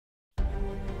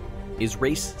is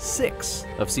race 6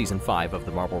 of Season 5 of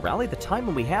the Marble Rally, the time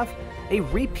when we have a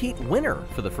repeat winner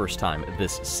for the first time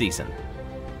this season.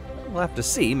 We'll have to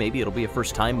see. Maybe it'll be a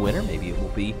first-time winner. Maybe it will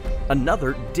be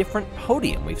another different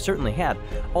podium. We've certainly had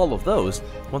all of those.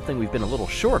 One thing we've been a little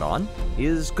short on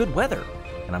is good weather,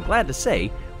 and I'm glad to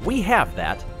say we have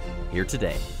that here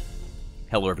today.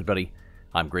 Hello, everybody.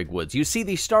 I'm Greg Woods. You see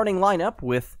the starting lineup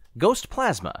with Ghost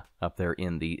Plasma up there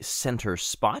in the center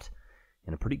spot,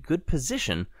 in a pretty good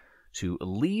position to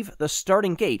leave the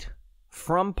starting gate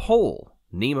from pole.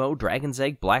 Nemo, Dragon's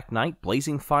Egg, Black Knight,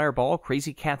 Blazing Fireball,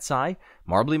 Crazy Cat's Eye,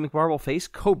 Marbly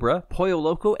McMarbleface, Cobra, Pollo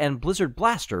Loco, and Blizzard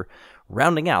Blaster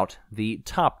rounding out the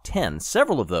top 10.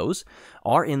 Several of those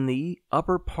are in the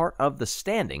upper part of the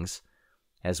standings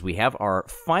as we have our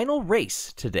final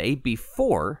race today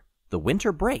before the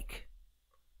winter break.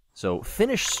 So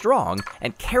finish strong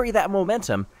and carry that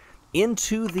momentum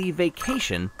into the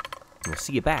vacation. We'll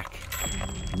see you back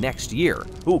next year.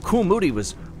 Ooh, Cool Moody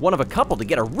was one of a couple to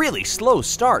get a really slow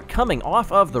start coming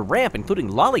off of the ramp, including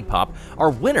Lollipop,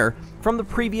 our winner from the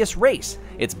previous race.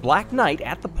 It's Black Knight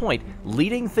at the point,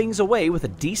 leading things away with a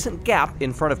decent gap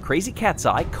in front of Crazy Cat's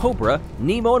Eye, Cobra,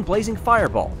 Nemo, and Blazing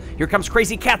Fireball. Here comes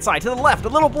Crazy Cat's Eye to the left, a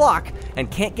little block,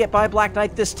 and can't get by Black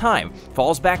Knight this time.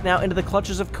 Falls back now into the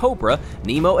clutches of Cobra,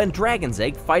 Nemo, and Dragon's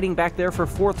Egg fighting back there for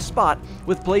 4th spot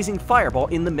with Blazing Fireball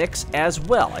in the mix as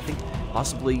well. I think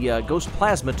possibly Ghost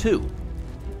Plasma too.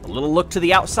 A little look to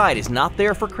the outside is not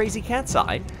there for Crazy Cat's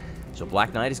Eye, so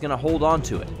Black Knight is going to hold on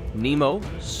to it. Nemo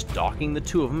stalking the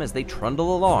two of them as they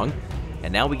trundle along,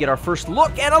 and now we get our first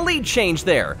look and a lead change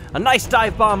there. A nice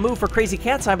dive bomb move for Crazy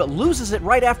Cat's Eye, but loses it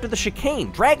right after the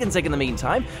chicane. Dragon's Egg, in the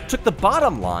meantime, took the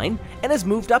bottom line and has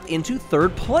moved up into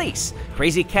 3rd place.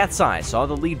 Crazy Cat's Eye saw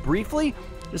the lead briefly,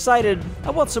 decided,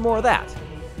 I want some more of that.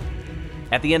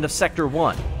 At the end of Sector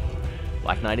 1,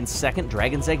 Black Knight in 2nd,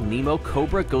 Dragon's Egg, Nemo,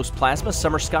 Cobra, Ghost Plasma,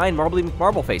 Summer Sky, and Marbly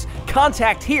McMarbleface.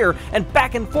 Contact here and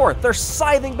back and forth. They're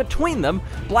scything between them.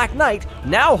 Black Knight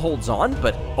now holds on,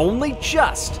 but only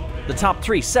just. The top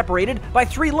 3 separated by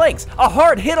 3 lengths. A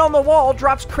hard hit on the wall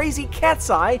drops Crazy Cat's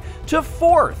Eye to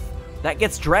 4th. That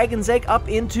gets Dragon's Egg up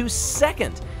into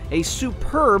 2nd. A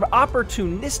superb,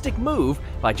 opportunistic move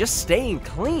by just staying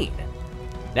clean.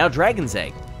 Now Dragon's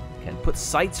Egg can put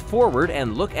sights forward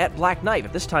and look at Black Knight,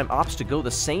 but this time opts to go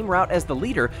the same route as the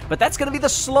leader, but that's going to be the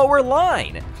slower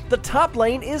line. The top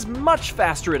lane is much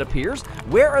faster, it appears.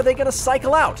 Where are they going to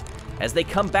cycle out? As they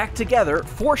come back together,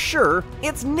 for sure,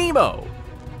 it's Nemo.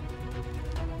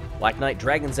 Black Knight,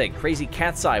 Dragon's Egg, Crazy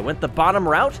Cat's Eye went the bottom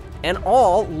route, and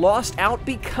all lost out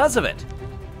because of it.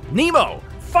 Nemo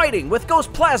fighting with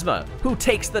Ghost Plasma, who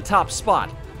takes the top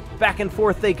spot. Back and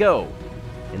forth they go.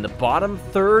 In the bottom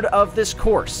 3rd of this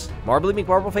course, Marbly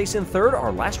McMarbleface in 3rd,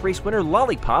 our last race winner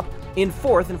Lollipop in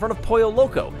 4th in front of Pollo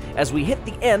Loco, as we hit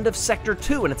the end of Sector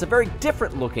 2, and it's a very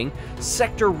different looking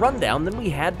sector rundown than we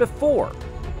had before.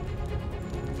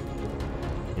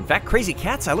 In fact, Crazy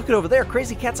Cat's Eye, look at over there,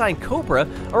 Crazy Cat's Eye and Cobra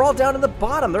are all down in the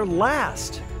bottom, they're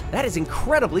last. That is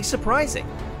incredibly surprising.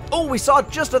 Oh, we saw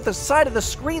just at the side of the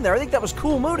screen there, I think that was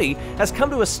Cool Moody, has come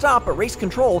to a stop at race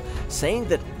control, saying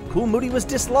that Cool Moody was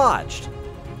dislodged.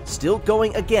 Still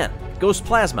going again. Ghost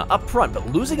Plasma up front, but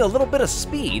losing a little bit of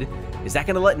speed. Is that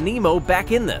going to let Nemo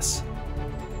back in this?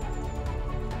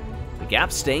 The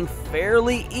gap staying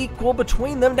fairly equal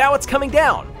between them. Now it's coming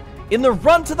down. In the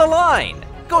run to the line,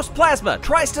 Ghost Plasma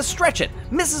tries to stretch it.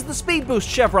 Misses the speed boost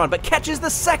chevron, but catches the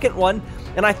second one.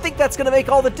 And I think that's going to make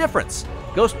all the difference.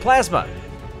 Ghost Plasma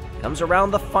comes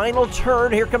around the final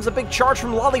turn. Here comes a big charge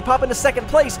from Lollipop into 2nd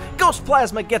place. Ghost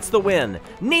Plasma gets the win.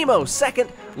 Nemo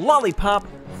 2nd, Lollipop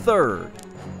 3rd.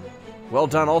 Well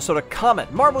done also to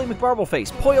Comet, Marbly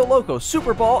McMarbleface, Pollo Loco,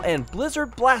 Super Ball, and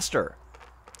Blizzard Blaster.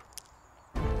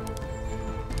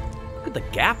 Look at the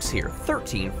gaps here,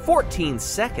 13, 14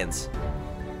 seconds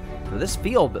for this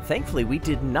field, but thankfully we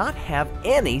did not have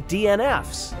any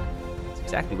DNFs. That's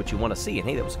exactly what you want to see, and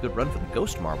hey, that was a good run for the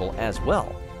Ghost Marble as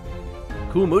well.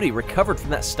 Cool Moody recovered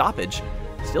from that stoppage,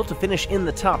 still to finish in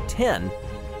the top 10,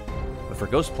 but for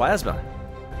Ghost Plasma,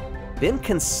 been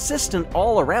consistent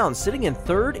all around, sitting in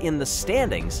 3rd in the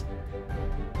standings.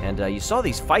 And you saw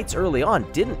these fights early on,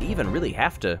 didn't even really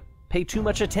have to pay too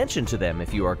much attention to them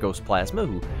if you are Ghost Plasma,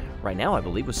 who right now I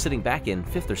believe was sitting back in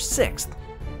 5th or 6th.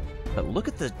 But look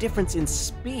at the difference in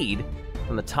speed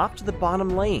from the top to the bottom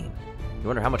lane. You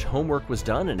wonder how much homework was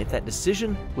done and if that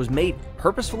decision was made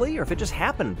purposefully or if it just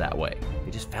happened that way. They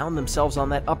just found themselves on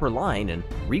that upper line and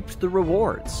reaped the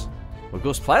rewards. Well,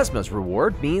 Ghost Plasma's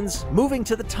reward means moving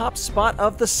to the top spot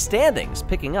of the standings,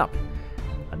 picking up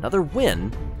another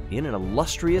win in an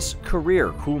illustrious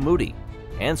career. Cool Moody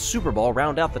and Super Ball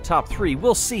round out the top 3.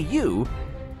 We'll see you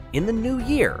in the new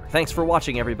year. Thanks for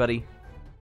watching, everybody.